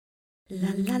She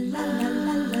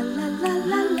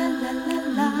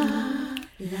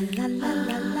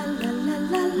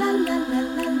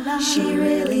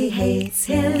really hates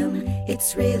him,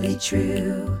 it's really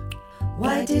true.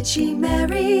 Why did she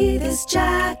marry this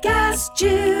jackass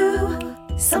Jew?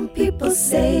 Some people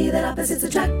say that opposites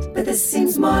attract, but this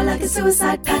seems more like a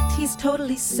suicide pact. He's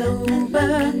totally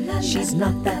sober, she's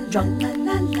not that drunk.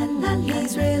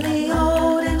 He's really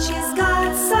old and she's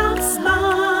got some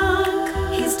spunk.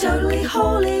 He's totally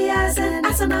holy as an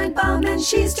asinine bomb, and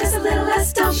she's just a little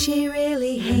less dumb. She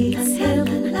really hates him,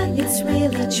 it's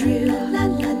really true.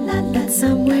 But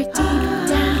somewhere deep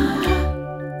down,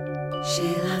 she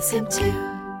loves him too.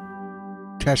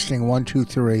 Testing 1, 2,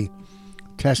 3.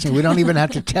 Testing. We don't even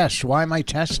have to test. Why am I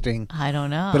testing? I don't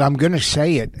know. But I'm going to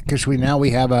say it because we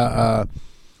have a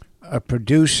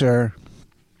producer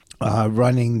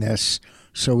running this,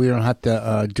 so we don't have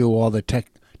to do all the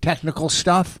technical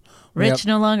stuff. Rich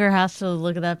no longer has to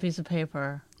look at that piece of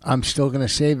paper. I'm still going to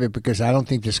save it because I don't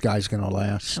think this guy's going to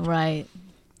last. Right.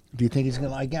 Do you think he's going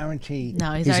to? I guarantee.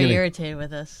 No, he's already irritated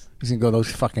with us. He's going to go,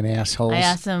 those fucking assholes. I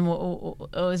asked him,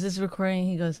 oh, is this recording?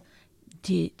 He goes,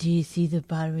 do you see the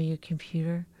bottom of your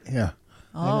computer? Yeah.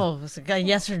 Oh, it was a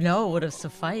yes or no would have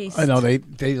sufficed. I know. They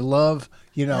love,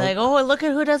 Like, oh, look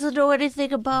at who doesn't know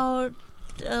anything about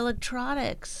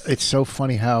electronics. It's so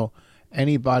funny how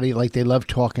anybody, like, they love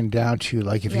talking down to you.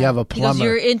 Like, if you have a plumber. Because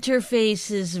your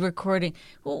interface is recording.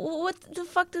 Well, what the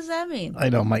fuck does that mean? I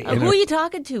know. Who are you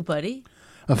talking to, buddy?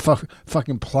 A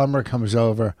fucking plumber comes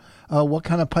over. What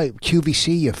kind of pipe?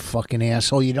 QVC, you fucking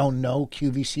asshole. You don't know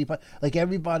QVC pipe? Like,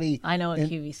 everybody. I know what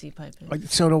QVC pipe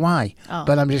is. So do I. Oh.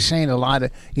 But I'm just saying, a lot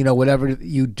of, whatever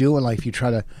you do in life, you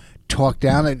try to talk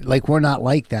down it. Like, we're not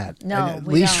like that. No, at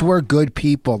least we're good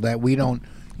people that we don't.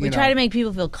 We try to make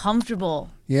people feel comfortable.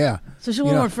 Yeah. Especially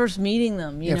when we're first meeting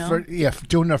them, you know?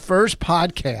 Doing the first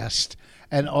podcast.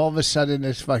 And all of a sudden,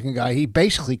 this fucking guy, he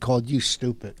basically called you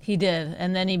stupid. He did.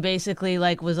 And then he basically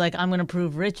was like, I'm going to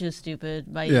prove Rich is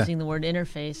stupid by using the word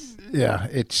interface. Yeah,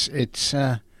 it's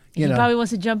he probably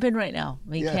wants to jump in right now.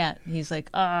 He can't. He's like,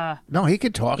 No, he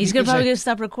could talk. He's probably going to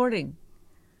stop recording.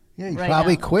 Yeah, he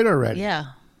probably quit already. Yeah.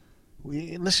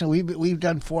 We've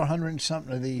done 400 and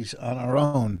something of these on our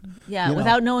own. Yeah,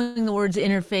 without knowing the words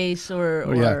interface or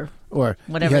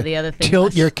whatever the other thing.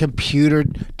 Tilt your computer,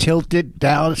 tilt it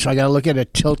down. So I got to look at a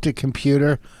tilted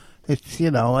computer. It's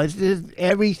it's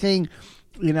everything.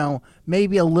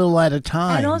 Maybe a little at a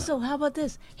time. And also, how about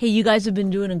this? Hey, you guys have been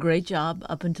doing a great job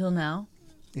up until now.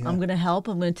 Yeah. I'm going to help.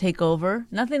 I'm going to take over.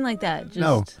 Nothing like that. Just,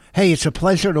 no. Hey, it's a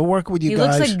pleasure to work with you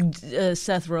guys. He looks like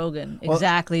Seth Rogen.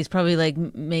 Exactly. He's probably like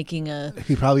making a...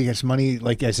 He probably gets money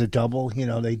like as a double.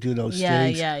 They do those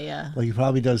things. Yeah. Like he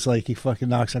probably does he fucking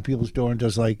knocks on people's door and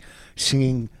does like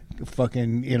singing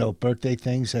fucking, birthday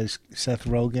things as Seth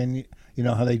Rogen. You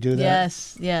know how they do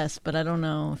that? Yes. But I don't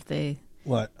know if they...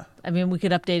 What? I mean, we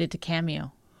could update it to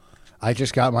Cameo. I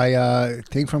just got my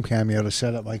thing from Cameo to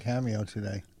set up my Cameo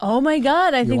today. Oh my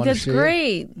God, I think that's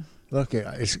great. Look,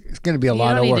 it's going to be a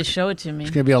lot of work. You don't need to show it to me.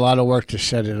 It's going to be a lot of work to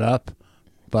set it up.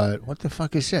 But what the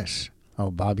fuck is this?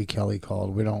 Oh, Bobby Kelly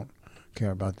called. We don't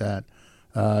care about that.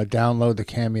 Download the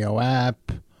Cameo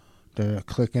app,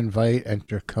 click invite,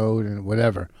 enter code, and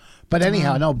whatever. But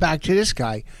anyhow, no, back to this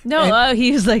guy. No,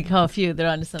 he was like, phew, they're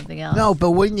onto something else. No, but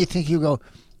wouldn't you think you go...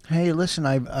 Hey, listen,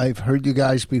 I've heard you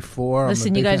guys before.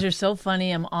 Listen, you guys are so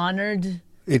funny. I'm honored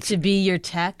to be your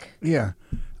tech. Yeah.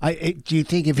 Do you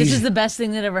think if this is the best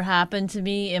thing that ever happened to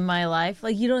me in my life?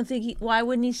 Like, you don't think why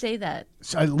wouldn't he say that?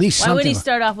 So at least why would he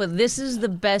start off with, this is the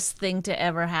best thing to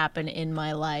ever happen in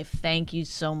my life. Thank you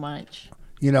so much.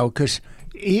 Because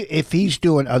if he's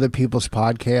doing other people's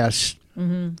podcasts,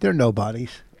 they're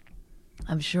nobodies.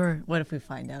 I'm sure. What if we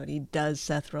find out he does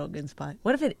Seth Rogen's podcast?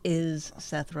 What if it is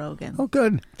Seth Rogen? Oh,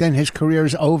 good. Then his career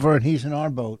is over and he's in our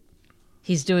boat.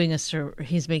 He's making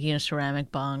a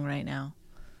ceramic bong right now.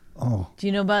 Oh. Do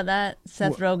you know about that?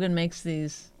 Seth Rogen makes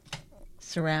these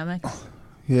ceramics.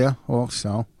 Yeah, well,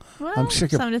 so. Well, I'm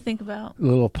sick something to think about.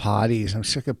 Little potties. I'm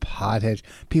sick of potheads.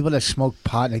 People that smoke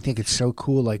pot, and I think it's so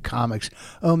cool, like comics.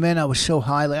 Oh, man, I was so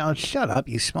high. Like, oh, shut up.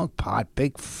 You smoke pot.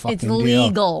 Big fucking deal. It's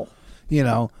legal.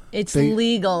 It's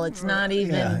legal. It's not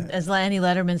even, as Annie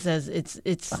Letterman says,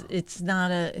 it's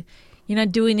not a, you're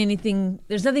not doing anything,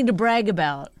 there's nothing to brag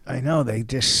about. I know, they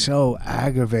just so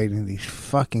aggravating, these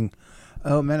fucking,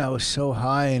 oh man, I was so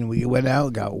high and we went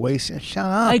out, got wasted. Shut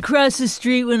up. I crossed the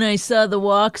street when I saw the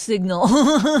walk signal.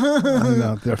 I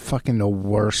know, they're fucking the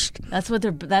worst. That's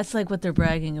like what they're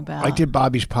bragging about. I did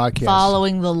Bobby's podcast.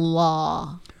 Following the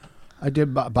law. I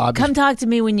did Bobby's. Come talk to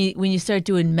me when you start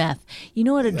doing meth. You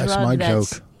know what a that's drug my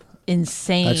that's... joke.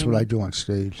 insane. That's what I do on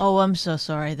stage. Oh, I'm so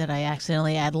sorry that I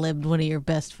accidentally ad-libbed one of your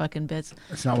best fucking bits.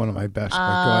 It's not one of my best,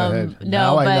 but go ahead. no,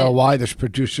 now I know but- why this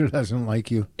producer doesn't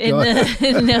like you. Go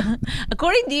ahead. No,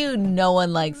 according to you, no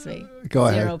one likes me. Go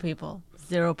ahead. 0 people.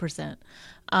 0%.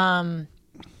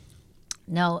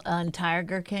 No, on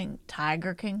Tiger King,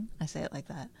 I say it like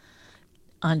that.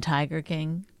 On Tiger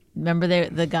King, remember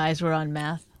the guys were on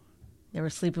meth? They were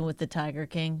sleeping with the Tiger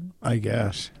King. I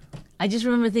guess. I just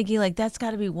remember thinking, like, that's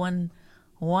got to be one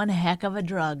heck of a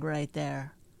drug right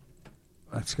there.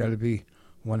 That's got to be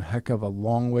one heck of a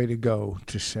long way to go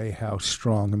to say how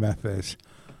strong meth is.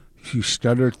 You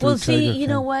stuttered through Well, see, Tiger you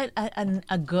know King. what?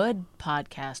 A good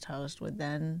podcast host would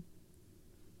then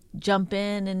jump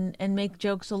in and make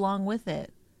jokes along with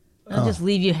it. They'll just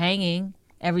leave you hanging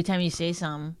every time you say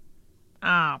something.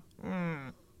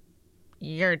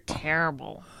 You're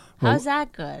terrible. How's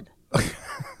that good?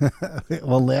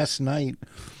 Well, last night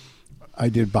I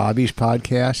did Bobby's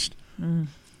podcast, and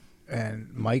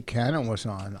Mike Cannon was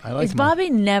on. I like Is Bobby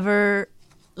never,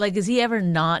 like, is he ever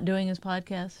not doing his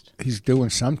podcast? He's doing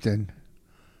something.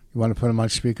 You want to put him on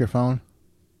speakerphone?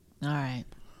 All right.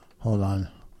 Hold on.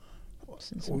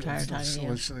 Since I'm tired of talking to you.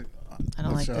 Let's- I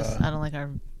don't like let's, this. I don't like the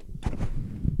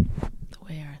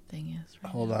way our thing is.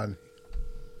 Right Hold now. on.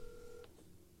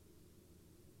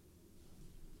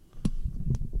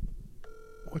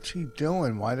 What's he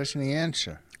doing? Why doesn't he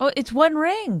answer? Oh, it's one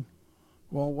ring.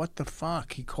 Well, what the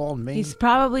fuck? He called me. He's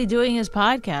probably doing his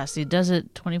podcast. He does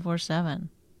it 24/7.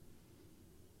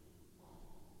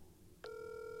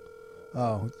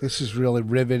 Oh, this is really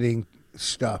riveting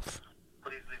stuff.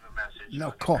 Please leave a message. No,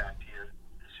 I'll get call. back to you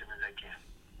as soon as I can.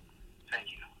 Thank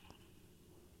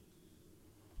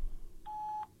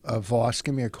you. Voss,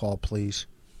 give me a call, please.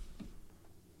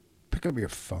 Pick up your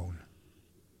phone.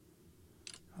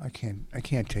 I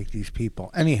can't take these people.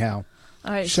 Anyhow,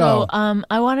 All right. So- So,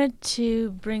 I wanted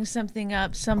to bring something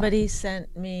up. Somebody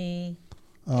sent me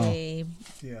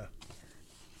yeah.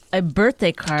 a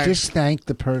birthday card. Just thank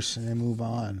the person and move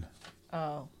on.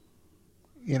 Oh.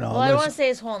 You know, Well, I don't want listen, to say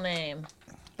his whole name,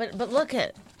 but look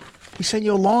at. he sent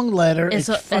you a long letter. It's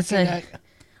It's, a- it's fucking. a-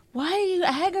 Why are you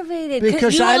aggravated?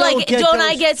 Because you I were don't like, get don't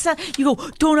I those- get some? You go,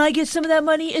 don't I get some of that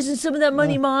money? Isn't some of that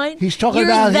money mine? he's talking You're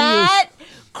about that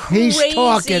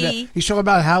crazy. He's talking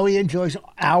about how he enjoys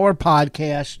our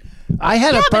podcast. I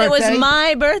had a Yeah, birthday. but it was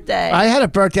my birthday. I had a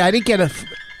birthday. I didn't get a.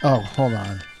 Oh, hold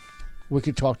on. We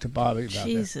could talk to Bobby about that.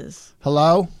 Jesus.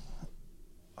 Hello?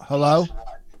 Hello?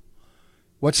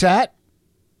 What's that?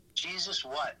 Jesus,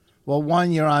 what? Well,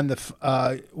 one, you're on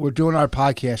the. We're doing our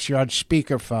podcast. You're on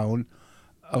speakerphone.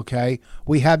 Okay.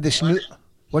 We have this new.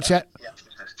 What's that? Yeah.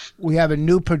 We have a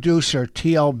new producer,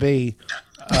 TLB.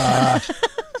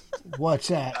 What's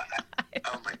that?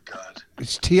 Oh my God.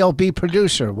 It's TLB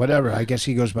producer, whatever. I guess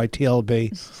he goes by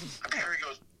TLB. I'm sure he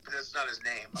goes. That's not his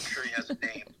name. I'm sure he has a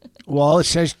name. Well, it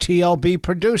says TLB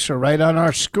producer right on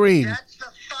our screen. That's the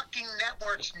fucking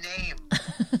network's name.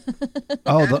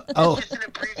 Oh, It's just an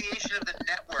abbreviation of the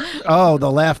network.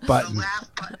 the laugh The button. laugh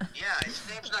button. Yeah, his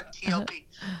name's not TLB.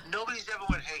 Nobody's ever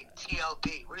went, hey,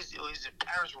 TLB. What is it? Is it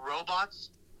Paris Robots?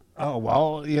 Oh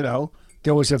well, you know,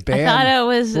 there was a I band. thought it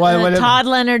was Todd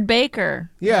Leonard Baker.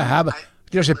 Yeah, how about,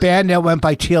 there's a band that went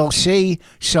by TLC,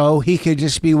 so he could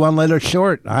just be one letter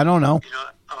short. I don't know.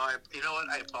 You know what?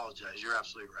 I apologize. You're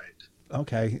absolutely right.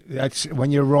 Okay, that's when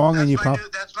you're wrong and you pop.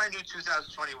 That's my new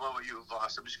 2021 with you,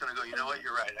 boss. I'm just going to go, you know what?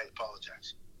 You're right. I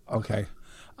apologize. Okay.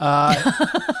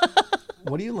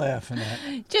 What are you laughing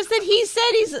at? Just that he said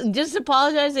he's just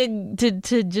apologizing to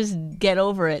just get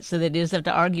over it, so that he doesn't have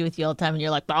to argue with you all the time. And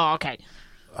you're like, oh, okay.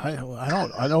 I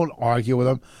don't argue with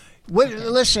him.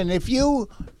 Listen, if you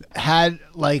had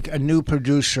like a new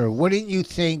producer, wouldn't you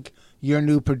think your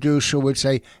new producer would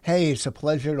say, "Hey, it's a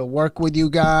pleasure to work with you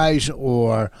guys,"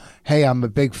 or "Hey, I'm a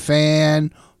big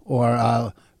fan,"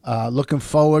 or "Looking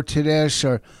forward to this,"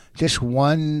 or just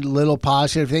one little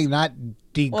positive thing, not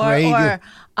degrade Or you.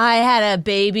 I had a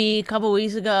baby a couple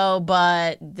weeks ago,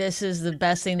 but this is the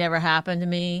best thing that ever happened to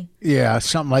me. Yeah,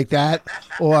 something like that,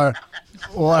 or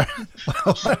That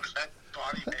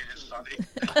body made it funny.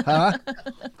 huh?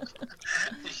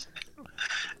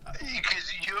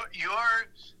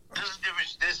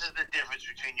 Because this is the difference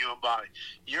between you and Bobby.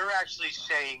 You're actually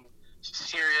saying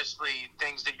seriously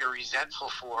things that you're resentful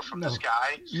for from this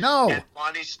guy. No. And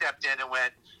Bonnie stepped in and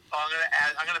went, "Oh,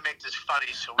 I'm gonna make this funny."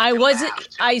 So I can wasn't. laugh,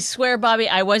 too." I swear, Bobby,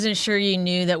 I wasn't sure you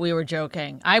knew that we were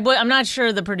joking. I'm not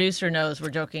sure the producer knows we're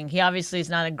joking. He obviously is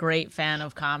not a great fan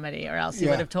of comedy, or else he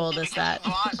Yeah. would have told us that.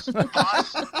 Boss has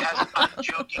an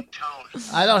unjoking tone.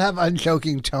 I don't have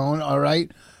unjoking tone, all right?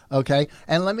 Okay?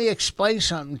 And let me explain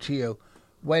something to you.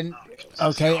 when So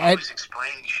okay, and always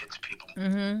explaining shit to people.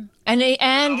 And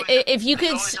Always- if you could,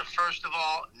 there's always a first of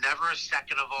all, never a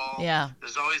second of all. Yeah.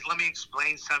 There's always, let me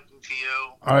explain something to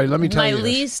you. all right, let me tell my you this.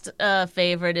 least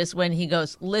favorite is when he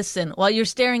goes, listen, while you're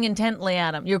staring intently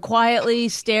at him. You're quietly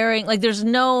staring. Like there's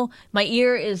no, my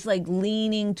ear is like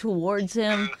leaning towards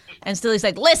him. And still he's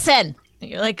like, listen. And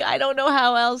you're like, I don't know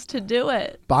how else to do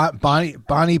it.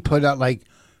 Bonnie put out like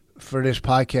for this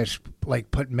podcast,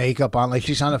 like put makeup on, like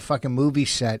she's on a fucking movie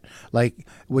set, like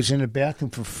was in the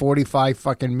bathroom for 45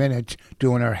 fucking minutes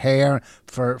doing her hair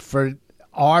for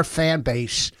our fan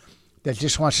base that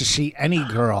just wants to see any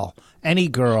girl,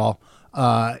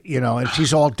 you know, and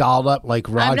she's all dolled up like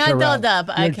Roger. I'm not dolled up.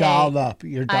 You're Okay. dolled up.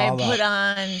 You're I dolled put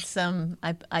up. on some,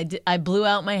 I blew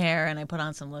out my hair and I put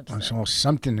on some lipstick. So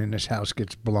something in this house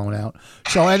gets blown out.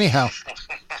 So anyhow,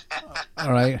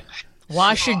 all right.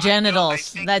 Wash your Well, I genitals.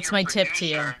 think That's your my tip to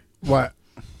you. producer- What?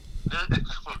 We're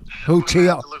Who, gonna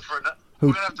Teal? have to look for ano-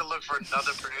 We're gonna have to look for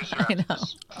another producer after know.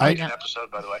 this I fucking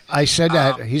episode, by the way. I said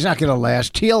that he's not going to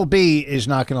last. TLB is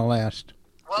not going to last.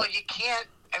 Well, you can't.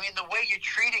 I mean, the way you're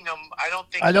treating him, I don't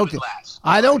think I he don't. would thi- last.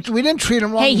 I don't. We didn't treat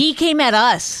him wrong. Hey, he came at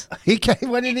us. He came,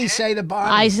 what did he say to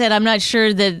Bonnie? I said, I'm not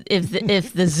sure that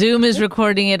if the Zoom is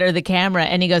recording it or the camera.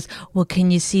 And he goes, well,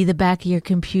 can you see the back of your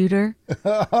computer?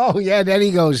 Oh yeah. Then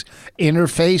he goes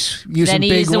interface using Then he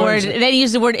big used the words. word. Then he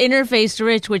used the word interface to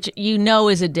Rich, which you know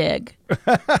is a dig.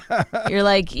 You're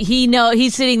like,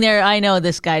 he's sitting there. I know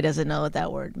this guy doesn't know what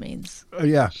that word means.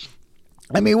 Yeah.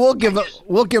 I mean, we'll give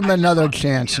him another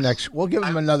chance next. We'll give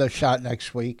him another shot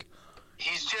next week.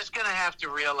 He's just gonna have to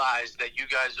realize that you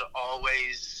guys are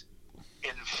always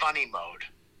in funny mode,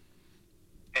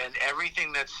 and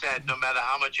everything that's said, no matter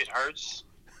how much it hurts,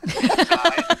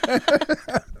 inside,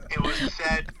 it was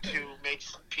said to make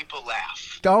people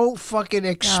laugh. Don't fucking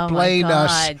explain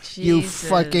us, God, you Jesus.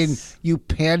 fucking you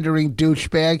pandering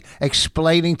douchebag,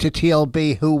 explaining to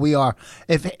TLB who we are.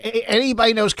 If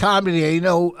anybody knows comedy, they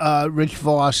know Rich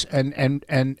Voss and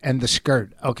the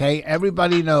Skirt. Okay,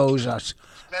 everybody knows us.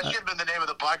 That should have been the name of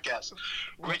the podcast.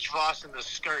 Rich Voss and the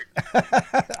Skirt.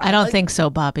 I don't think so,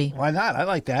 Bobby. Why not? I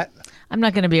like that. I'm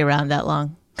not going to be around that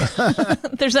long.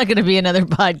 There's not going to be another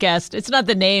podcast. It's not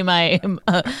the name I am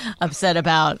upset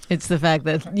about. It's the fact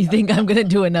that you think I'm going to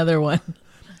do another one.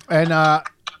 And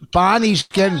Bonnie's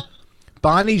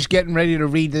getting ready to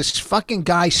read. This fucking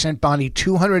guy sent Bonnie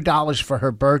 $200 for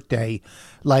her birthday.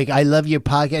 Like, I love your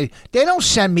podcast. They don't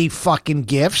send me fucking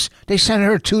gifts. They sent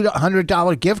her a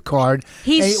 $200 gift card.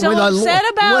 He's so with upset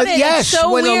about it. It's Yes,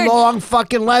 so with weird. a long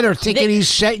fucking letter, thinking he's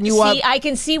setting you up. See, I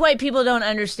can see why people don't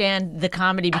understand the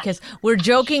comedy because we're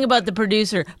joking about the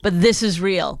producer, but this is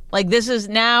real. Like this is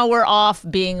now we're off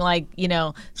being like, you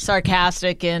know,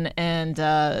 sarcastic and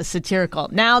satirical.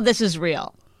 Now this is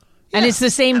real. And it's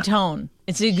the same tone.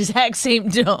 It's the exact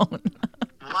same tone.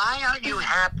 Why aren't you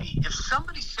happy? If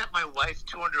somebody sent my wife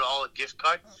 $200 gift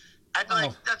card, I'd be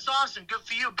like, "That's awesome, good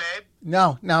for you, babe."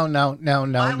 No. Why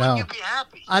would you be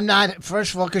happy? I'm not,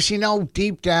 first of all, because, you know,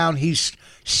 deep down, he's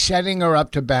setting her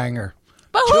up to bang her.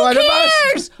 But who 200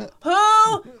 cares?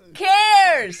 Who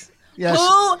cares? Yes.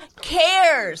 Who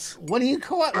cares? What do you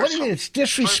call it? What do you mean? It's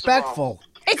disrespectful.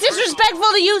 It's disrespectful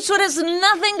to you, so it has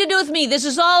nothing to do with me. This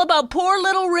is all about poor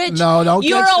little Rich. No, don't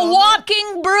You're get a so-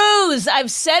 walking bruise. I've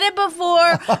said it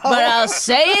before, but I'll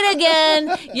say it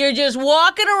again. You're just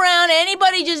walking around.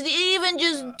 Anybody just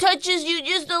touches you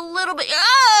just a little bit.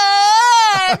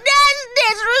 Ah, that's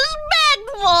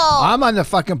disrespectful. I'm on the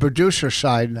fucking producer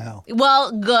side now.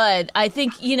 Well, good. I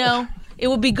think, you know, it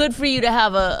would be good for you to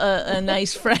have a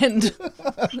nice friend.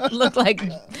 Look like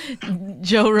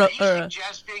Joe. Are you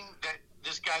suggesting that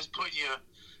this guy's putting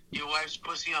your wife's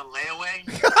pussy on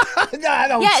layaway? No, I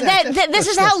don't Yeah, say- this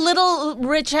is how little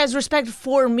Rich has respect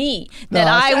for me. That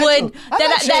No, I that's would not- I'm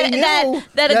not saying you.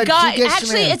 that a That guy she gets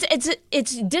actually me.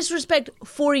 it's disrespect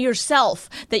for yourself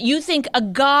that you think a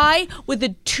guy with a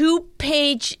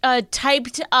 2-page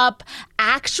typed up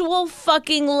actual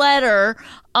fucking letter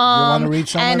wanna read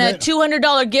some and of a it?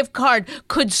 $200 gift card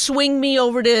could swing me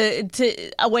over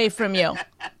to away from you.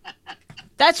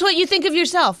 That's what you think of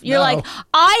yourself. You're No. like,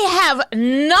 I have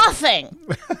nothing.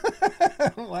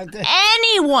 What the-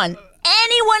 Anyone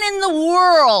in the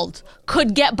world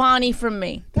could get Bonnie from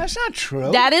me. That's not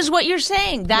true. That is what you're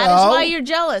saying. That is No. why you're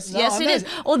jealous. No, Yes, I'm it not- is.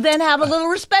 Well, then have a little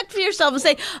respect for yourself and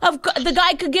say, the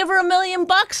guy could give her $1 million.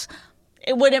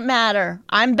 It wouldn't matter.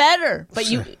 I'm better. But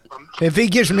you, If he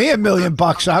gives me $1 million,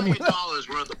 $1 I'm. million,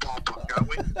 we're in the ballpark, aren't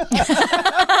we?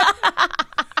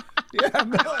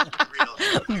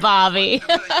 Real. Bobby. $1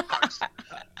 million.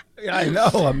 Yeah, I know,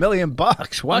 $1 million.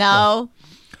 What? No.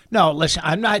 No, listen.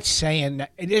 I'm not saying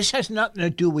that. This has nothing to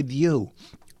do with you.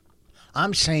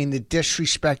 I'm saying the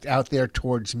disrespect out there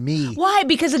towards me. Why?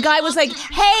 Because a guy was like,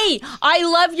 "Hey, I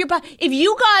love your body." If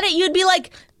you got it, you'd be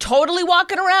like totally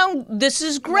walking around. This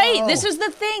is great. No. This is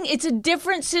the thing. It's a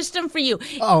different system for you.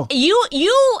 Oh.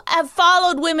 You have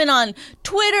followed women on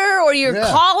Twitter, or you're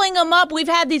Yeah. calling them up. We've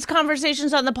had these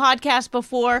conversations on the podcast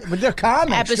before. But they're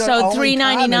comics. Episode They're only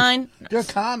 399. comics. They're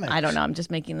comics. I don't know. I'm just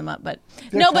making them up, but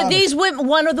They're no. But comics. these women,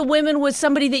 one of the women was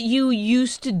somebody that you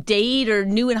used to date or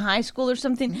knew in high school or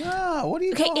something. No, what are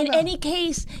you Okay, talking in about? any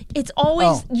case, it's always,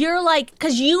 Oh. you're like,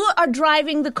 because you are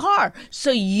driving the car, so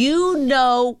you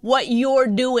know what you're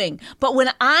doing. But when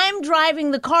I'm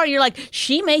driving the car, you're like,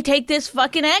 she may take this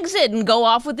fucking exit and go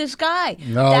off with this guy.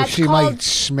 No, That's she called, might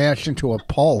smash into a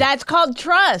pole. That's called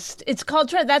trust. It's called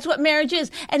trust. That's what marriage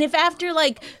is. And if after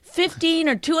like 15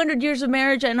 or 200 years of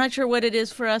marriage, I'm not sure what it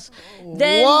is for us,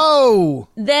 then Whoa!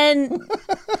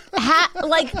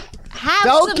 have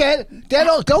Don't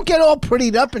some, don't get all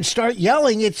prettied up and start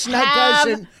yelling. It's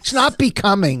not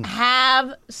becoming.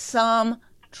 have some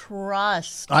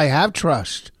trust. I have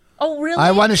trust. Oh, really?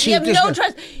 I wanna see you if have this no guy-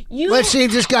 trust. Let's see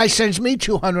if this guy sends me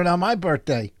 200 on my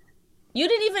birthday. You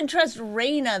didn't even trust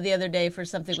Raina the other day for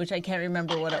something, which I can't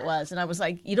remember what it was. And I was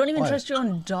like, you don't even What? trust your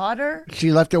own daughter?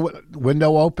 She left the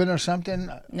window open or something.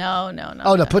 No.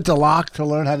 Oh, to put the lock, to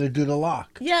learn how to do the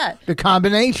lock. Yeah. The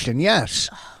combination, yes.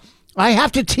 I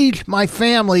have to teach my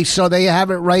family so they have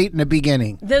it right in the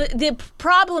beginning. The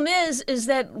problem is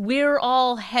that we're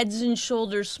all heads and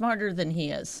shoulders smarter than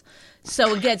he is.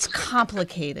 So it gets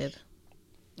complicated.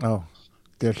 Oh,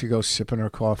 there she goes sipping her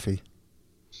coffee.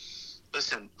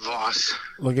 Listen, Voss.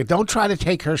 Look, don't try to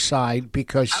take her side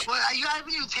because You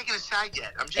haven't even taken a side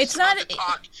yet. I'm just It's about not- to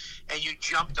talk, and you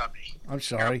jumped on me. I'm You're a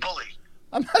sorry. bully.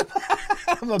 I'm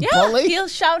a Yeah, bully. he'll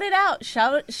shout it out.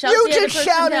 Shout You the other just person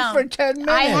shouted down. for 10 minutes.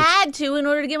 I had to in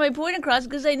order to get my point across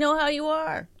because I know how you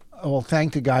are. Oh, well,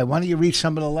 thank the guy. Why don't you read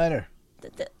some of the letter?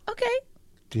 Okay.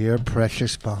 Dear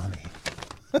precious Bonnie.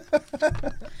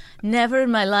 Never in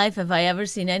my life have I ever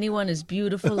seen anyone as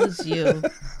beautiful as you.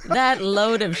 That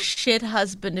load of shit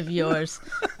husband of yours.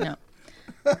 No.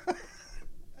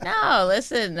 No,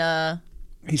 listen.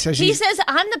 He says He says,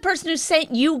 I'm the person who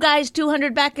sent you guys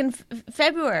 200 back in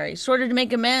February, sort of to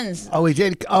make amends. Oh, he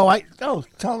did. Tell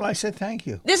him I said thank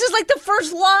you. This is like the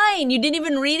first line. You didn't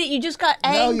even read it. You just got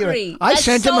angry. I That's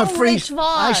sent him so a free. Rich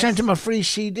Voss. I sent him a free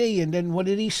CD, and then what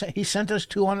did he say? He sent us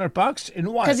 $200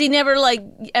 in what? Because he never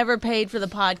ever paid for the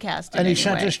podcast. And he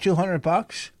sent us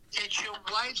 $200. It's your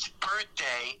wife's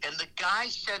birthday, and the guy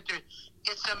sent her.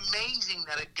 It's amazing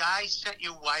that a guy sent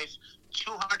your wife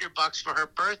 $200 for her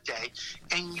birthday,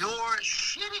 and you're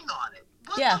shitting on it.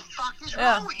 What Yeah. the fuck is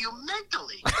Yeah. wrong with you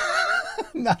mentally?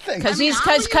 Nothing. Because he's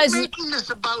How are you because making this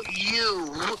about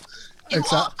you. It's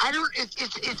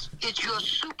It's your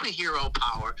superhero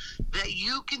power that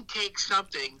you can take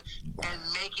something and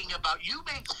making about you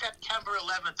make September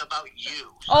 11th about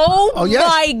you. oh yes.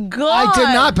 my god! I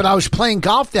did not, but I was playing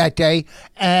golf that day,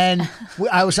 and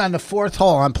I was on the fourth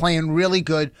hole. I'm playing really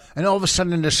good, and all of a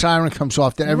sudden the siren comes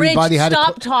off. That everybody Rich, had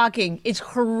stop to. talking. It's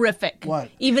horrific. What?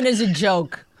 Even as a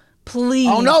joke, please.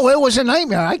 Oh no, it was a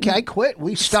nightmare. I quit.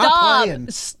 We stopped Stop! playing.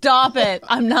 Stop it!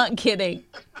 I'm not kidding.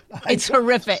 It's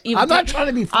horrific. I'm not trying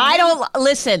to be funny. I don't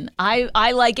listen.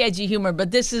 I like edgy humor, but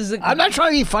this is. I'm not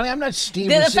trying to be funny. I'm not Steve.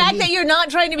 The fact that you're not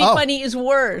trying to be Oh. funny is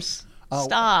worse.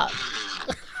 Stop.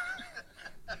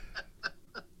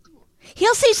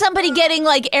 He'll see somebody getting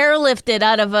like airlifted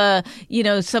out of a,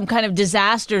 some kind of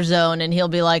disaster zone, and he'll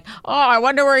be like, "Oh, I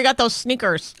wonder where he got those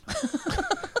sneakers."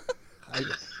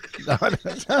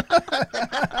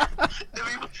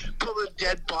 Pull the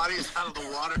dead bodies out of the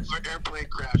water for airplane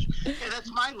crash. Hey, that's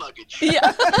my luggage.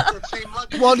 Yeah. That same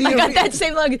luggage. Well, do you I got read- that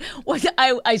same luggage.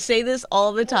 I say this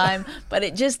all the time, but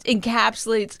it just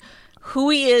encapsulates who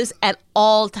he is at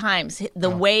all times, the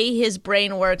way his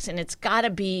brain works, and it's got to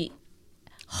be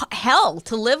hell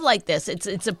to live like this.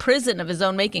 It's a prison of his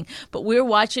own making. But we were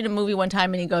watching a movie one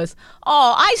time, and he goes,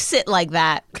 "Oh, I sit like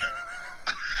that."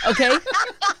 Okay?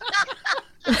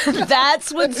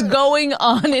 That's what's going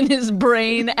on in his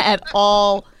brain at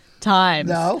all times.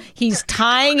 No. He's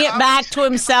tying it back to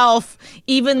himself,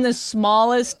 even the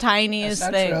smallest, tiniest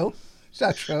That's thing. not true. It's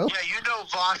not true. Yeah, you know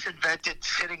Voss invented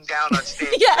sitting down on stage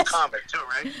Yes. in a comic too,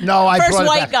 right? No, I First brought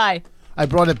white it back. guy. I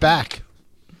brought it back.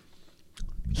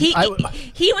 He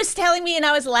was telling me, and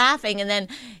I was laughing, and then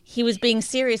he was being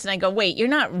serious, and I go, "Wait, you're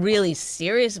not really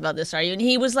serious about this, are you?" And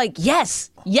he was like, "Yes,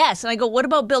 yes." And I go, "What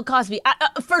about Bill Cosby?"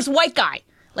 First white guy.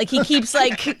 Like he keeps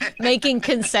like making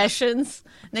concessions.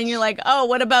 And then you're like, "Oh,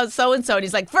 what about so and so?" And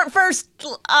he's like, "First,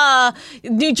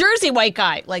 New Jersey white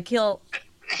guy." Like he'll.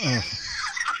 He'll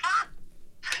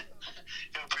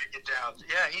break it down.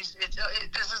 Yeah, this is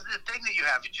the thing that you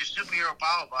have. It's your superhero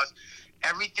power, boss.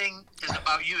 Everything is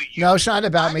about you. No, it's not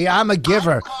about me. I'm a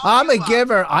giver. I'm a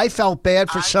giver. I felt bad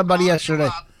for somebody yesterday.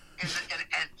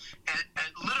 And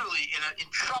literally in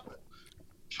trouble,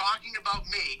 talking about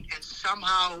me, and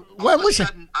somehow When all was of it?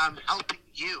 a sudden I'm helping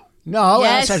you. No,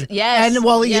 Yes, that's- yes, and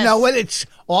well, you yes. know what? It's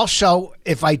also,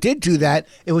 if I did do that,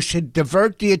 it was to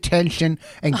divert the attention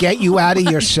and get you out of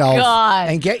yourself God.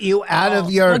 and get you out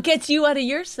of your. What gets you out of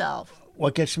yourself?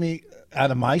 What gets me out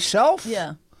of myself?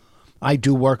 Yeah. I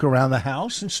do work around the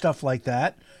house and stuff like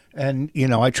that, and you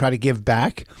know, I try to give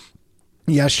back.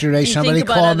 Yesterday, you somebody think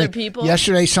about called other me. people?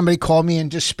 Yesterday, somebody called me in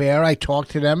despair. I talked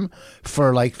to them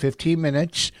for like 15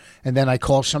 minutes, and then I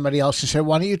called somebody else and said,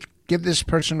 "Why don't you give this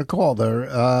person a call?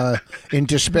 They're in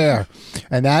despair."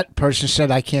 And that person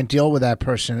said, "I can't deal with that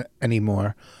person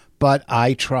anymore." But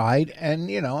I tried, and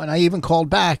you know, and I even called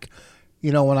back.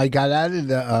 You know, when I got out of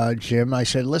the gym, I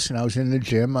said, "Listen, I was in the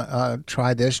gym.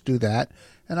 Try this, do that,"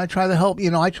 and I try to help.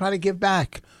 You know, I try to give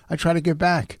back. I try to give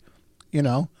back. You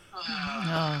know.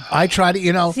 I try to,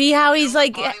 you know. See how he's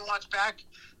like. Bonnie wants back.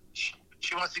 She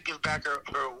wants to give back her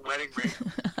wedding ring.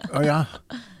 Oh yeah.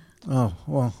 Oh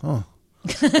well. Oh.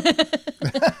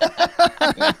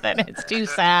 It's too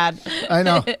sad. I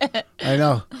know. I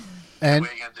know. And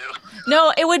What are you gonna do?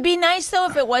 No, it would be nice though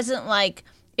if it wasn't like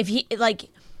if he like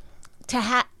to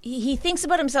have. He thinks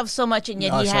about himself so much, and yet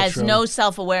No, he it's not has true. no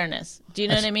self-awareness. Do you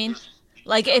know what I mean?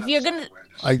 Like if you're gonna.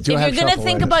 I do If have you're gonna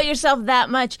think self-awareness. about yourself that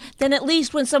much, then at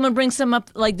least when someone brings some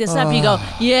up like this up, you go,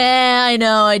 "Yeah, I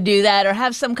know, I do that," or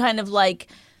have some kind of like,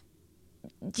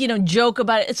 you know, joke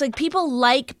about it. It's like people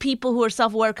like people who are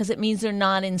self-aware because it means they're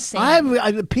not insane.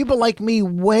 people like me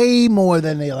way more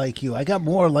than they like you. I got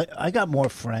more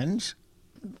friends.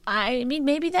 I mean,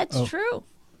 maybe that's Oh. true.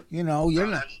 You know, you're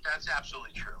not. That's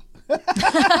absolutely true. Way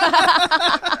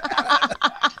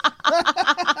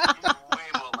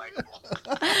more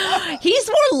likable. He's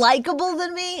more likable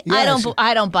than me. Yes.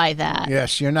 I don't buy that.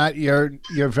 Yes, you're not. You're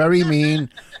very mean.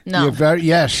 No. You're very.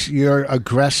 Yes, you're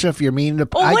aggressive. You're mean to.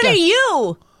 Well, what are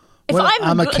you? If Well,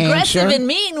 I'm a aggressive Cancer. and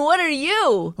mean, what are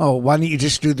you? Oh, why don't you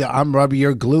just do the "I'm rubber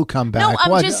your glue" come back? No,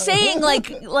 I'm What? just saying,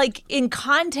 like in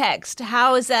context,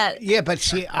 how is that? Yeah, but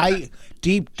see, I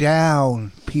deep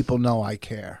down, people know I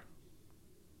care.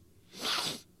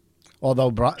 Although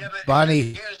Yeah, but Bonnie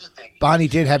here's the thing. Bonnie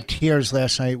did have tears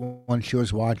last night when she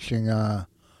was watching.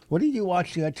 What did you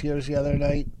watch? You had tears the other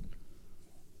night.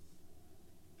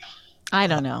 I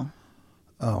don't know.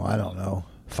 Oh, I don't know.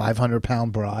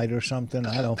 500-pound Bride or something.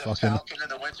 I don't The fucking. Falcon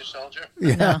and the Winter Soldier.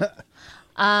 Yeah, No,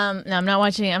 I'm not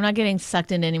watching. I'm not getting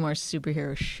sucked into any more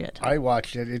superhero shit. I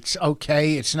watched it. It's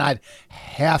okay. It's not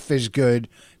half as good.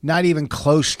 Not even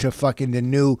close to fucking the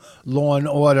new Law and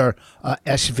Order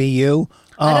SVU.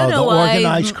 I don't know the why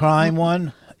organized crime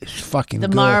one. It's fucking The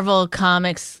good. Marvel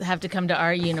comics have to come to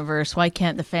our universe. Why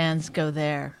can't the fans go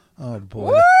there? Oh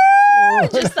boy. I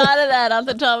just thought of that off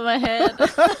the top of my head.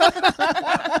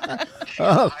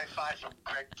 High five from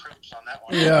Greg Proops on that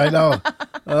one. Yeah, I know.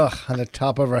 Ugh, on the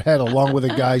top of her head, along with a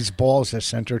guy's balls that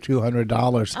sent her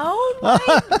 $200. Oh my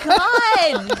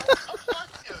god!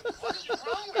 What is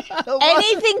wrong with you?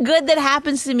 Anything good that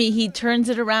happens to me, he turns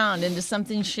it around into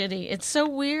something shitty. It's so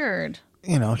weird.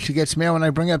 You know, she gets mad when I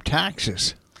bring up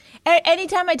taxes.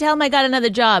 Anytime I tell him I got another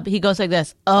job, he goes like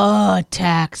this: "Oh,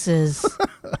 taxes!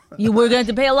 We're going to have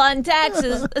to pay a lot in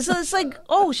taxes." So it's like,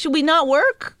 oh, should we not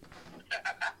work?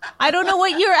 I don't know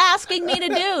what you're asking me to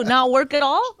do. Not work at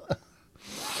all? Why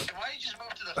don't you just move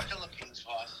to the Philippines,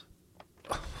 boss?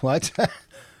 What?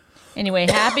 Anyway,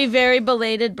 happy very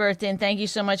belated birthday, and thank you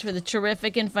so much for the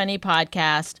terrific and funny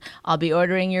podcast. I'll be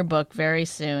ordering your book very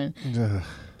soon. Ugh.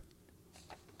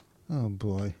 Oh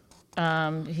boy.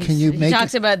 He make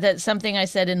talks about that something I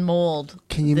said in Mold.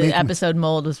 Can you the make me- episode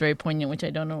Mold was very poignant, which I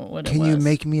don't know what it Can was. you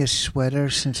make me a sweater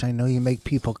since I know you make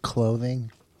people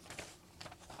clothing?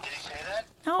 Did he say that?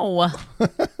 No.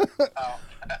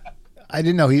 I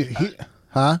didn't know he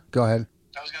huh? Go ahead.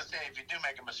 I was going to say, if you do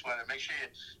make him a sweater, make sure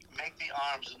you make the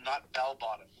arms not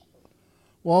bell-bottom.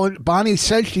 Well, Bonnie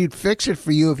said she'd fix it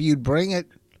for you if you'd bring it,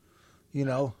 you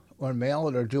know, or mail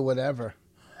it or do whatever.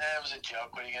 It was a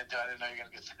joke. What are you going to do? I didn't know you were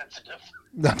going to get sensitive.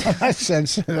 I'm not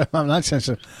sensitive. I'm not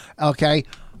sensitive. Okay.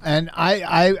 And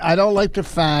I don't like the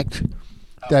fact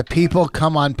that people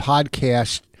come on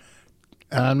podcasts,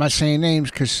 and I'm not saying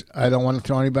names because I don't want to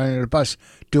throw anybody under the bus,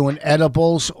 doing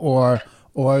edibles or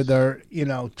they're, you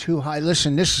know, too high.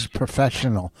 Listen, this is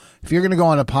professional. If you're going to go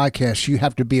on a podcast, you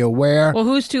have to be aware. Well,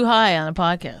 who's too high on a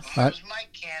podcast? It was Mike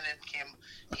Cannon.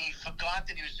 He forgot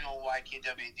that he was doing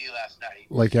YKWd last night.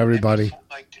 Like everybody. And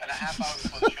like a half hour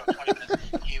before the show, 20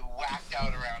 minutes, he whacked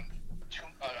out around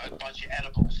a bunch of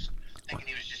edibles, thinking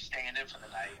he was just staying in for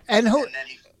the night. And who? And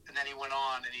then he went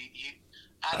on, and he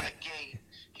out of the gate,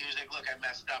 he was like, "Look, I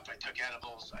messed up. I took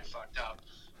edibles. I fucked up."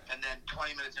 And then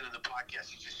 20 minutes into the podcast,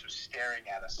 he just was staring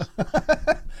at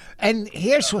us. And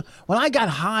here's when I got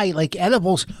high, like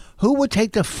edibles, who would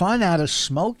take the fun out of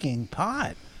smoking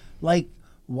pot? Like,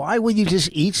 why would you just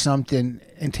eat something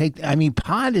and take? I mean,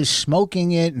 pot is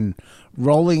smoking it and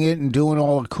rolling it and doing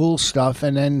all the cool stuff,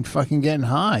 and then fucking getting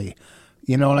high.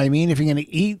 You know what I mean? If you're gonna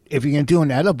eat, if you're gonna do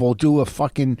an edible, do a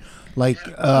fucking like.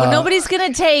 Well, nobody's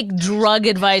gonna take drug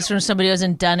advice from somebody who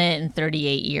hasn't done it in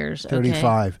 38 years. Okay?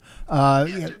 35.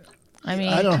 Yeah. I mean,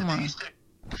 I don't- come on. They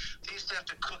used to have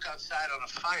to cook outside on a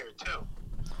fire too.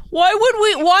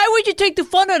 Why would you take the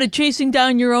fun out of chasing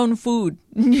down your own food?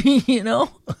 You know?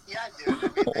 Yeah, dude. I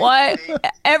mean, Why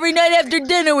every night after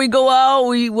dinner we go out,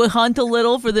 we hunt a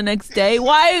little for the next day?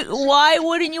 Why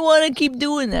wouldn't you want to keep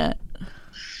doing that? Yeah,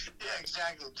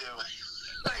 exactly, dude.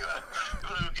 You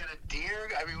want to get a deer?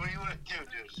 I mean, what do you want to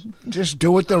do, dude? Just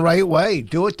do it the right way.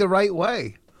 Do it the right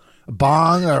way. A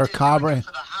bong or a They're doing cabra. it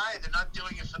for the high. They're not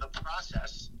doing it for the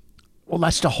process. Well,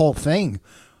 that's the whole thing.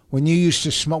 When you used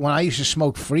to smoke, when I used to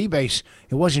smoke freebase,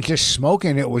 it wasn't just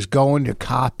smoking; it was going to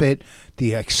cop it,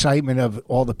 the excitement of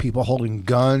all the people holding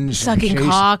guns, Sucking and chasing-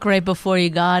 cock right before you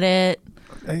got it.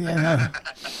 Yeah,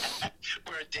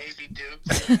 We're a Daisy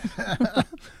Duke.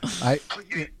 I Put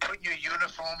your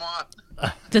uniform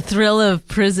on. The thrill of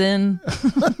prison.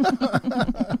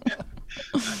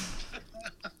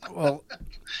 well,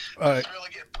 Really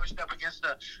get pushed up against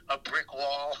a brick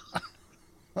wall.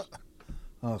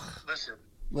 ugh,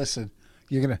 Listen,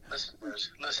 you're gonna. listen, Bruce.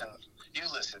 Listen. You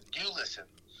listen.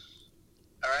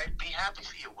 All right? Be happy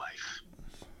for your wife.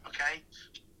 Okay?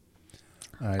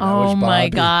 All right, that Oh was my Bobby.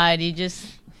 God! You just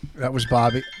That was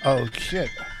Bobby. Oh shit.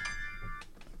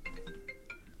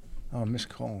 Oh, Miss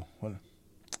Cole. What?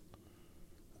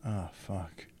 Oh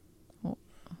fuck.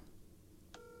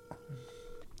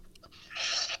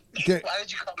 Did- Why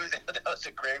did you call me that? That was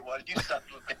a great one. You son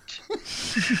of a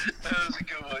bitch. That was a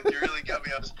good one. You really got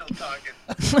me. I was still talking.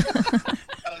 I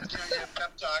was giving you a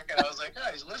pep talk, and I was like,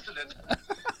 oh, he's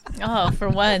listening. for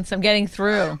once, I'm getting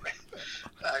through.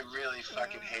 I really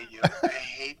fucking hate you. I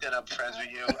hate that I'm friends with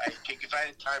you. If I had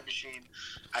a time machine,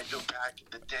 I'd go back to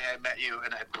the day I met you,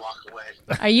 and I'd walk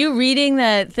away. Are you reading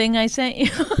that thing I sent you?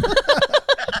 All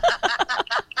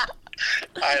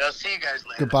right, I'll see you guys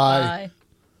later. Goodbye. Bye.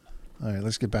 All right,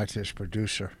 let's get back to this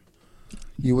producer.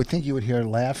 You would think you would hear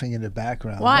laughing in the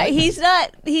background. Why? What? He's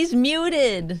not. He's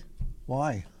muted.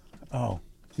 Why? Oh,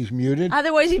 he's muted?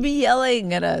 Otherwise, he'd be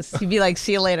yelling at us. He'd be like,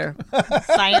 "See you later,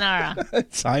 sayonara,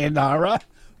 Sayonara?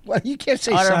 What? You can't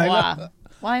say au sayonara. revoir."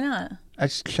 Why not?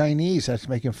 That's Chinese. That's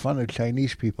making fun of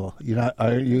Chinese people. You're not.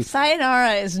 Are you?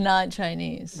 Sayonara is not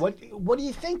Chinese. What do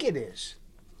you think it is?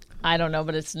 I don't know,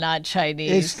 but it's not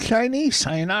Chinese. It's Chinese.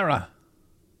 Sayonara.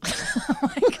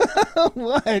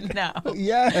 What? No,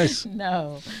 Yes.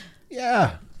 no,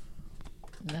 Yeah.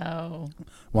 no.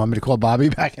 Want me to call Bobby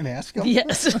back and ask him?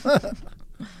 Yes.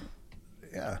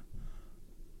 Yeah.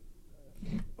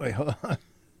 Wait, hold on.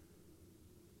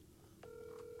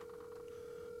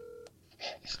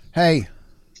 Hey,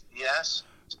 Yes?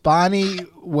 Bonnie,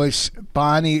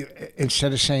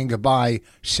 instead of saying goodbye,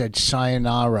 said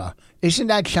sayonara. Isn't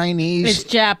that Chinese? It's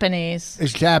Japanese.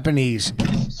 It's Japanese.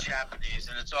 It's Japanese,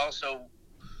 and it's also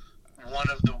one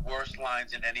of the worst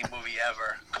lines in any movie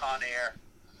ever. Con Air.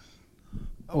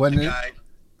 When The it- guy,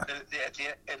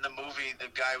 in the movie, the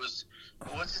guy was,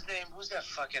 what's his name? Who's that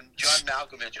fucking, John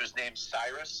Malkovich was named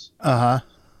Cyrus, uh-huh.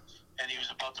 and he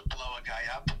was about to blow a guy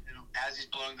up, and as he's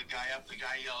blowing the guy up, the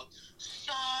guy yelled,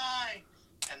 "Sigh!"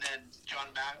 And then John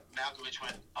Malkovich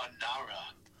went,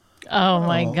 "Anara." Oh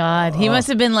my God. He must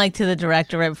have been like to the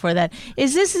director right before that.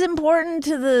 Is this important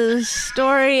to the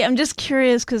story? I'm just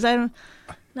curious because I'm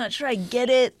not sure I get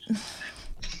it.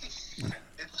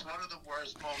 It's one of the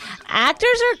worst moments.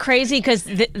 Actors are crazy because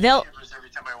they'll Every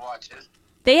time I watch it.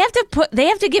 they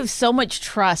have to give so much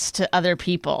trust to other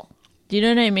people. Do you know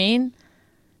what I mean?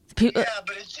 People, Yeah,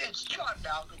 but it's John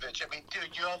Malkovich. I mean, dude,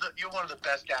 you're one of the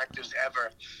best actors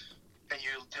ever, and you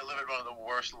delivered one of the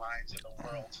worst lines in the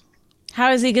world.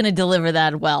 how is he going to deliver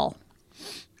that well?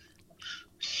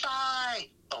 Sigh,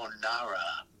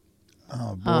 Onara.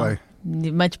 Oh, boy.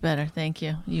 Much better, thank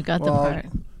you. You got Well, the part.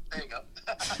 There you go.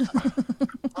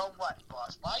 Well, what,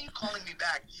 boss? Why are you calling me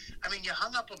back? I mean, you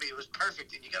hung up on me. It was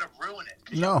perfect, and you got to ruin it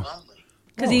because No. you're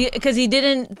lonely. Because he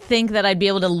didn't think that I'd be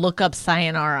able to look up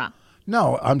sayonara.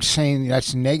 No, I'm saying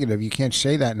that's negative. You can't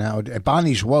say that now.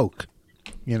 Bonnie's woke,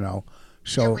 you know.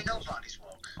 So We know Bonnie's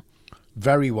woke.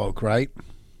 very woke, right?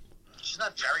 She's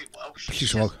not very woke. She's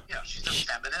just, woke. You know, she's a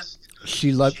feminist.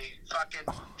 She loved.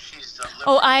 She's the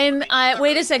Oh,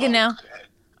 wait a second now.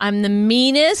 I'm the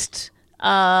meanest,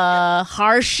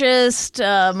 harshest,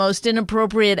 most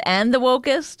inappropriate, and the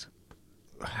wokest.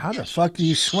 How the fuck do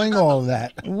you swing all of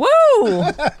that? Woo!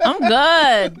 I'm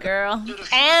good, girl.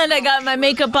 And I got my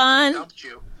makeup on. Dumped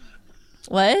you.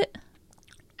 What?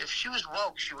 If she was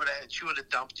woke, she would have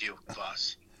dumped you,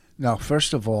 boss. No,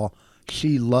 first of all,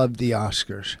 she loved the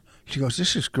Oscars. She goes,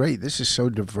 "This is great. This is so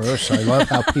diverse. I love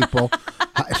how people."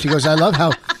 She goes, "I love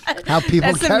how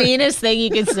people." That's the meanest thing you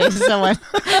can say to someone.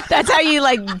 That's how you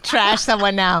like trash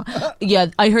someone now. Yeah,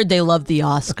 I heard they love the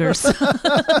Oscars. That's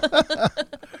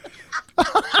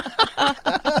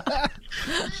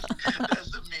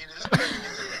the meanest thing.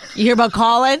 You hear about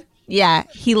Colin? Yeah,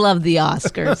 he loved the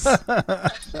Oscars.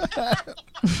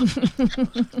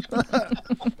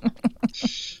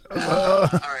 All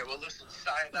right, well, listen,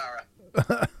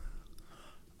 sayonara.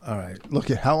 All right,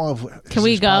 look at how long. Can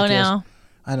we go now?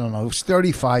 I don't know. It's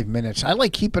 35 minutes. I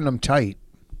like keeping them tight.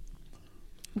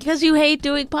 Because you hate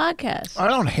doing podcasts. I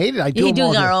don't hate it. I do You hate them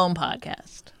all doing the- our own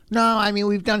podcast. No, I mean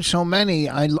we've done so many.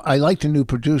 I like the new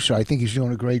producer. I think he's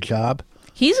doing a great job.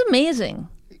 He's amazing.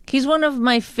 He's one of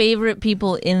my favorite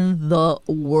people in the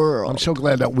world. I'm so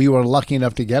glad that we were lucky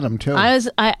enough to get him too.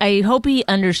 I hope he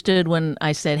understood when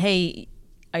I said, "Hey,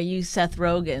 are you Seth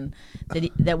Rogen?"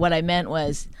 That what I meant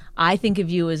was, I think of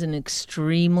you as an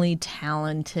extremely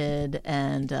talented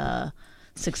and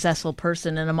successful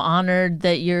person, and I'm honored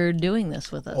that you're doing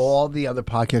this with us. All the other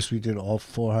podcasts we did, all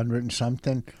 400 and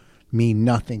something, mean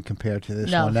nothing compared to this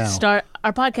one now.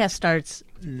 Our podcast starts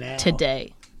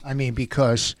today. I mean,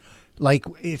 because like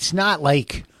it's not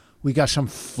like we got some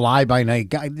fly by night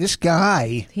guy. This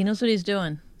guy, He knows what he's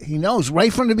doing. he knows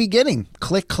right from the beginning.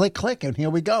 Click, click, click, and here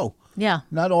we go. Yeah.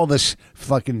 Not all this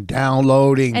fucking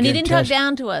downloading. And he didn't talk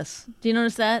down to us. Do you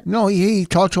notice that? No, he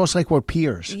talked to us like we're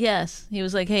peers. Yes. He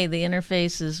was like, "Hey, the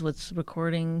interface is what's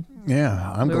recording."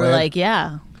 Yeah, I'm We glad. were like,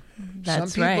 "Yeah,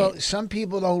 that's some people, right." Some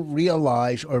people don't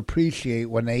realize or appreciate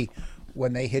when they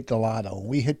hit the lotto.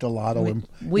 We hit the lotto.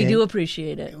 We do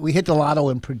appreciate it. We hit the lotto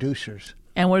in producers.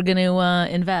 And we're going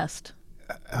to invest.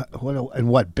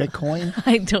 What Bitcoin?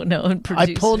 I don't know. In I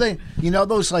producers. pulled in. You know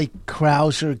those like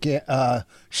Krauser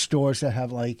stores that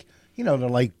have like they're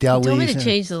like delis. You told me to and-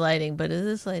 change the lighting, but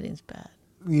this lighting's bad.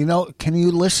 Can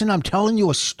you listen? I'm telling you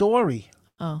a story.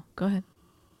 Oh, go ahead.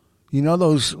 You know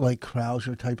those like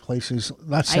Krauser type places?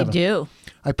 That's I do.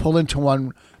 I pulled into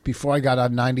one before I got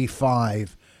on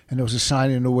 95, and there was a sign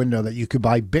in the window that you could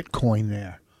buy Bitcoin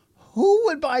there. Who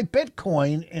would buy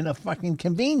Bitcoin in a fucking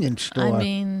convenience store? I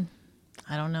mean,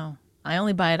 I don't know. I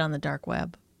only buy it on the dark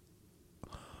web.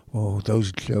 Oh,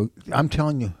 those jokes. I'm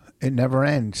telling you, it never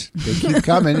ends. They keep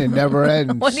coming. It never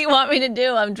ends. What do you want me to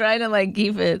do? I'm trying to like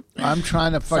keep it. I'm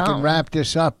trying to fucking Some. wrap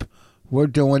this up.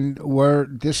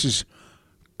 This is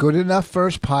good enough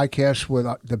first podcast with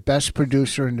the best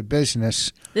producer in the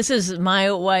business. This is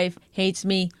My Wife Hates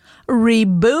Me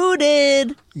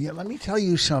rebooted. Yeah, let me tell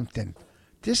you something.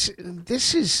 This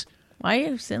is, Why are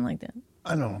you sitting like that?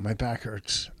 I don't know, my back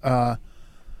hurts.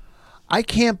 I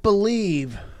can't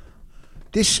believe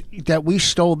that we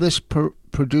stole this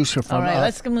producer from All right,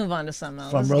 let's move on to something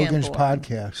else. from Let's get Rogan's bored.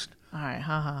 podcast. All right,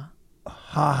 haha.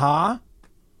 Ha ha.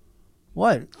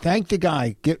 What? Thank the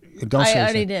guy. Don't I say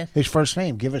already his name. did. His first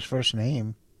name. Give his first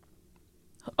name.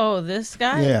 Oh, this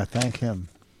guy? Yeah, thank him.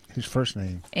 His first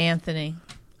name Anthony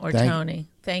or Thank- Tony.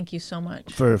 Thank you so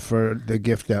much. for the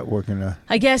gift that we're gonna.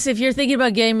 I guess if you're thinking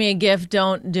about getting me a gift,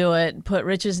 don't do it. Put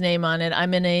Rich's name on it.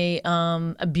 I'm in a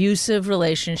abusive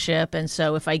relationship, and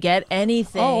so if I get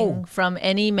anything from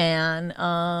any man,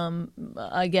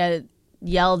 I get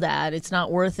yelled at. It's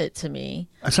not worth it to me.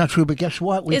 That's not true, but guess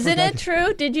what? We Isn't forgot it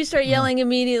true? Did you start yelling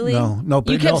immediately? No, but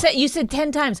You kept no. saying. You said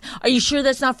 10 times. Are you sure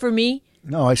that's not for me?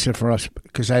 No, I said for us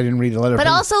because I didn't read the letter. But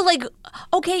also, like,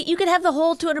 okay, you could have the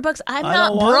whole $200. I'm I not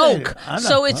don't want it. broke, I'm not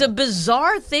so it's a broke.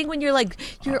 bizarre thing when you're like,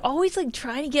 you're always like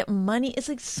trying to get money. It's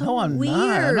like so no, I'm weird.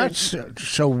 not. I'm not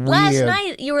so weird. Last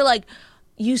night you were like,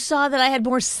 you saw that I had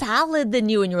more salad than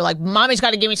you, and you were like, "Mommy's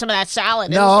got to give me some of that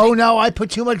salad." It was No, I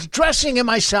put too much dressing in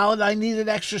my salad. I needed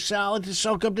extra salad to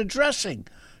soak up the dressing.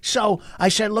 So I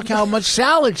said, look how much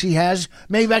salad she has.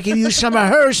 Maybe I can use some of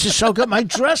hers to soak up my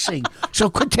dressing. So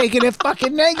quit taking it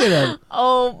fucking negative.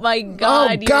 oh my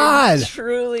God! God. You're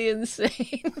truly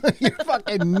insane. You're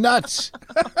fucking nuts.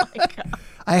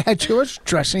 I had too much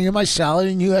dressing in my salad,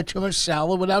 and you had too much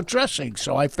salad without dressing.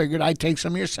 So I figured I'd take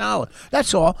some of your salad.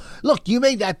 That's all. Look, you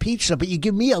made that pizza, but you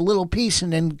give me a little piece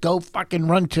and then go fucking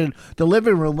run to the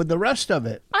living room with the rest of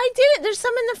it. I did it. There's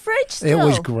some in the fridge It still.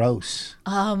 was gross.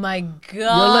 Oh my Your lip,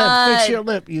 God! fix your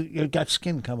lip. You got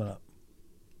skin coming up.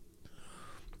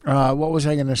 What was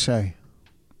I going to say?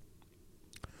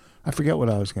 I forget what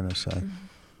I was going to say.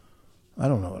 I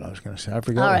don't know what I was going to say. I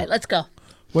forget. All right, let's go.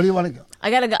 What do you want to go?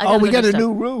 I gotta go. Oh, we got a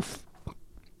new roof.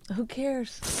 Who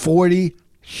cares? 40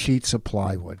 sheets of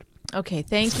plywood. Okay,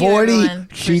 thank you, 40 everyone,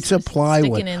 for sheets of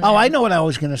plywood. sticking in Oh, there. I know what I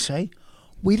was going to say.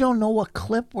 We don't know what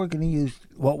clip we're going to use.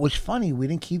 What was funny, we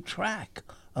didn't keep track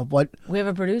of what. We have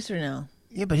a producer now.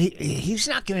 Yeah, but he's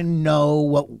not going to know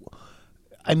what.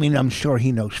 I mean, I'm sure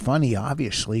he knows funny,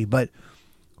 obviously, but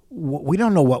we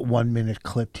don't know what 1 minute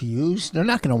clip to use. They're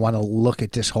not going to want to look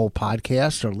at this whole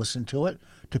podcast or listen to it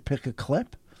to pick a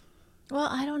clip. Well,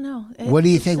 I don't know. What do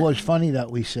you think was funny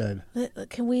that we said?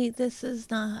 Can we? This is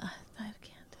not. I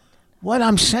can't. What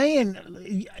I'm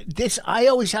saying, I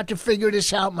always have to figure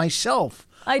this out myself.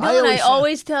 I don't. I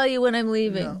always tell you when I'm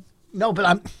leaving. No, but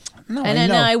I'm. No, And I then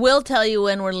know. I will tell you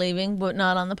when we're leaving, but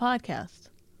not on the podcast.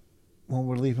 When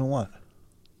we're leaving what?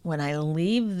 When I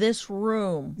leave this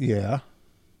room, Yeah.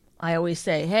 I always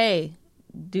say, hey,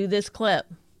 do this clip.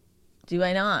 Do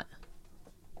I not?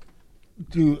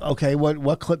 Okay,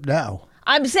 what clip now?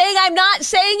 I'm saying I'm not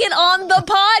saying it on the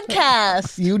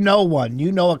podcast. You know one.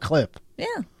 You know a clip. Yeah.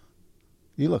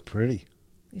 You look pretty.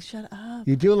 You shut up.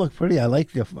 You do look pretty. I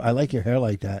like your hair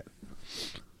like that.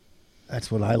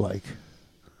 That's what I like.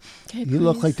 Okay, You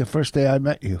look please. like the first day I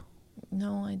met you.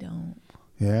 No, I don't.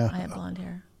 Yeah. I have blonde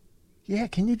hair. Yeah,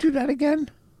 can you do that again?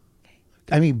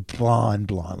 I mean, blonde.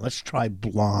 Let's try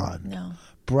blonde. No.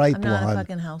 Bright I'm blonde. not a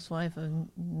fucking housewife of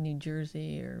New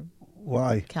Jersey or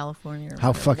Why? California. Or How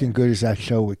whatever. fucking good is that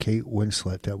show with Kate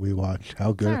Winslet that we watched?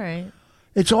 How It's good? all right.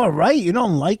 It's all right. You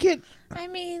don't like it? I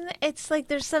mean, it's like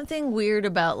there's something weird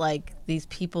about like these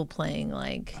people playing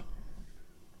like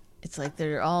it's like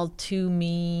they're all too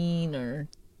mean or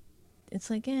it's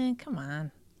like, come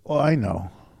on. Well, I know.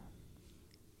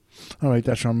 All right,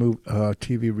 that's our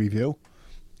TV review.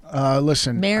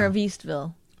 Listen. Mayor of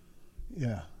Eastville.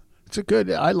 Yeah. It's a good,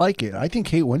 I like it. I think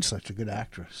Kate Winslet's a good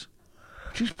actress.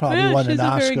 She's probably Yeah, won she's an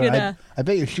a very Oscar. good I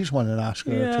bet you she's won an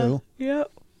Oscar or two.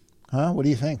 Yep. Huh? What do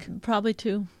you think? Probably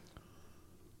two.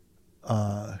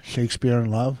 Shakespeare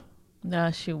in Love?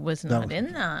 No, she was not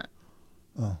in that.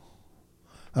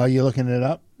 Are you looking it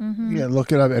up? Mm-hmm. Yeah,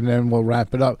 look it up, and then we'll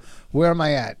wrap it up. Where am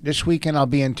I at? This weekend I'll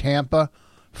be in Tampa,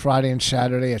 Friday and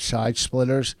Saturday at Side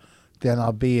Splitters. Then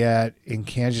I'll be in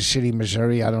Kansas City,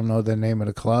 Missouri. I don't know the name of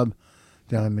the club.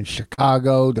 Then I'm in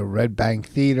Chicago, the Red Bank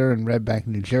Theater in Red Bank,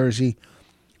 New Jersey.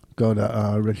 Go to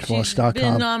She's been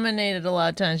richvoss.com. nominated a lot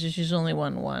of times, and she's only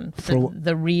won one for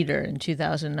The Reader in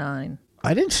 2009.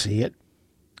 I didn't see it.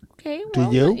 Okay, Did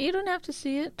well, you? You don't have to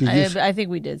see it. Did you I think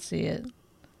we did see it.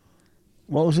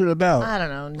 What was it about? I don't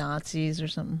know, Nazis or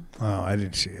something. Oh, I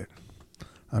didn't see it.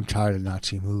 I'm tired of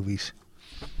Nazi movies.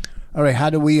 All right, how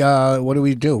do we? What do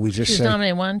we do? We just She's say,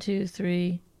 nominated 1, 2,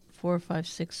 3, 4, 5,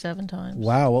 6, 7 times.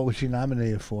 "Wow, what was she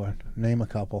nominated for?" Name a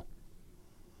couple.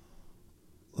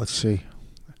 Let's see.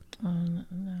 No.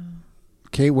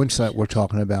 Kate Winslet, we're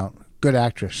talking about. Good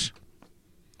actress.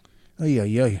 Oh yeah.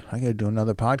 I got to do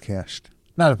another podcast.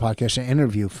 Not a podcast, an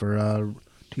interview for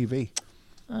TV.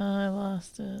 I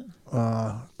lost it.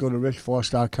 Go to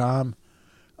richvoss.com.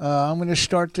 I'm going to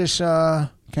start this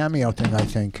cameo thing, I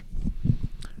think.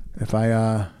 If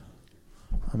I'm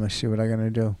going to see what I'm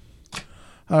going to do.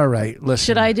 All right, listen.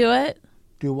 Should I do it?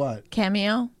 Do what?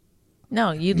 Cameo?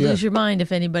 No, you'd Yeah. lose your mind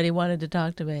if anybody wanted to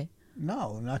talk to me.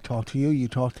 No, not talk to you. You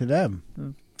talk to them.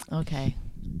 Okay.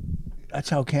 That's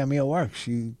how cameo works.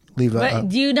 You leave But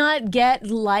do you not get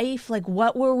life? Like,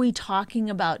 what were we talking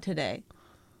about today?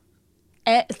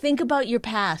 Think about your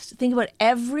past. Think about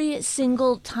every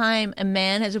single time a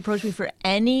man has approached me for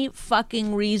any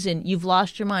fucking reason, you've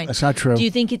lost your mind. That's not true. Do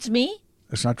you think it's me?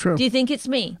 That's not true. Do you think it's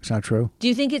me? It's not true. Do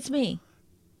you think it's me?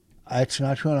 It's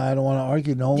not true, and I don't want to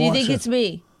argue. No one Do you wants think to. it's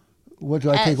me? What do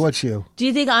I think? What's you? Do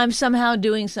you think I'm somehow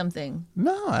doing something?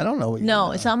 No, I don't know. What No,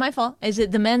 you it's not my fault. Is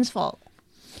it the men's fault?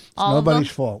 All of Nobody's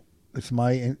them? fault. It's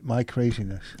my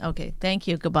craziness. Okay, thank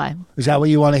you. Goodbye. Is that what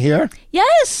you want to hear?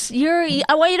 Yes,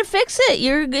 I want you to fix it.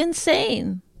 You're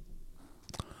insane.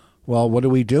 Well, what do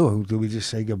we do? Do we just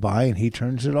say goodbye and he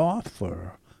turns it off,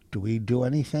 or do we do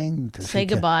anything? Does Say he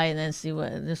goodbye and then see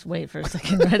what. Just wait for a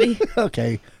second. Ready?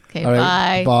 Okay. Okay, All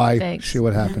right. bye. Bye. Thanks. See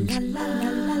what happens.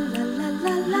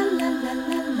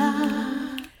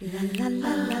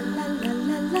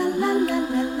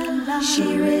 She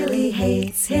really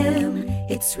hates him,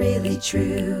 it's really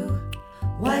true.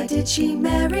 Why did she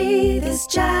marry this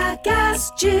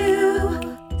jackass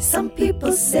Jew? Some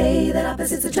people say that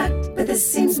opposites attract, but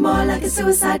this seems more like a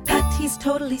suicide pact. He's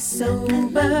totally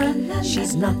sober,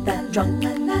 she's not that drunk.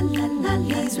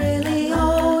 He's really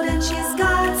old and she's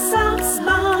got some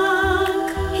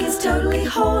spunk. He's totally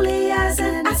holy as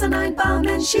an asinine bomb,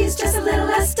 and she's just a little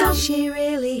less dumb. She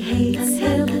really hates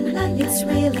him, it's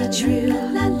really true.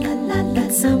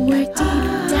 But somewhere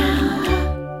deep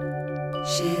down,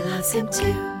 she loves him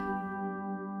too.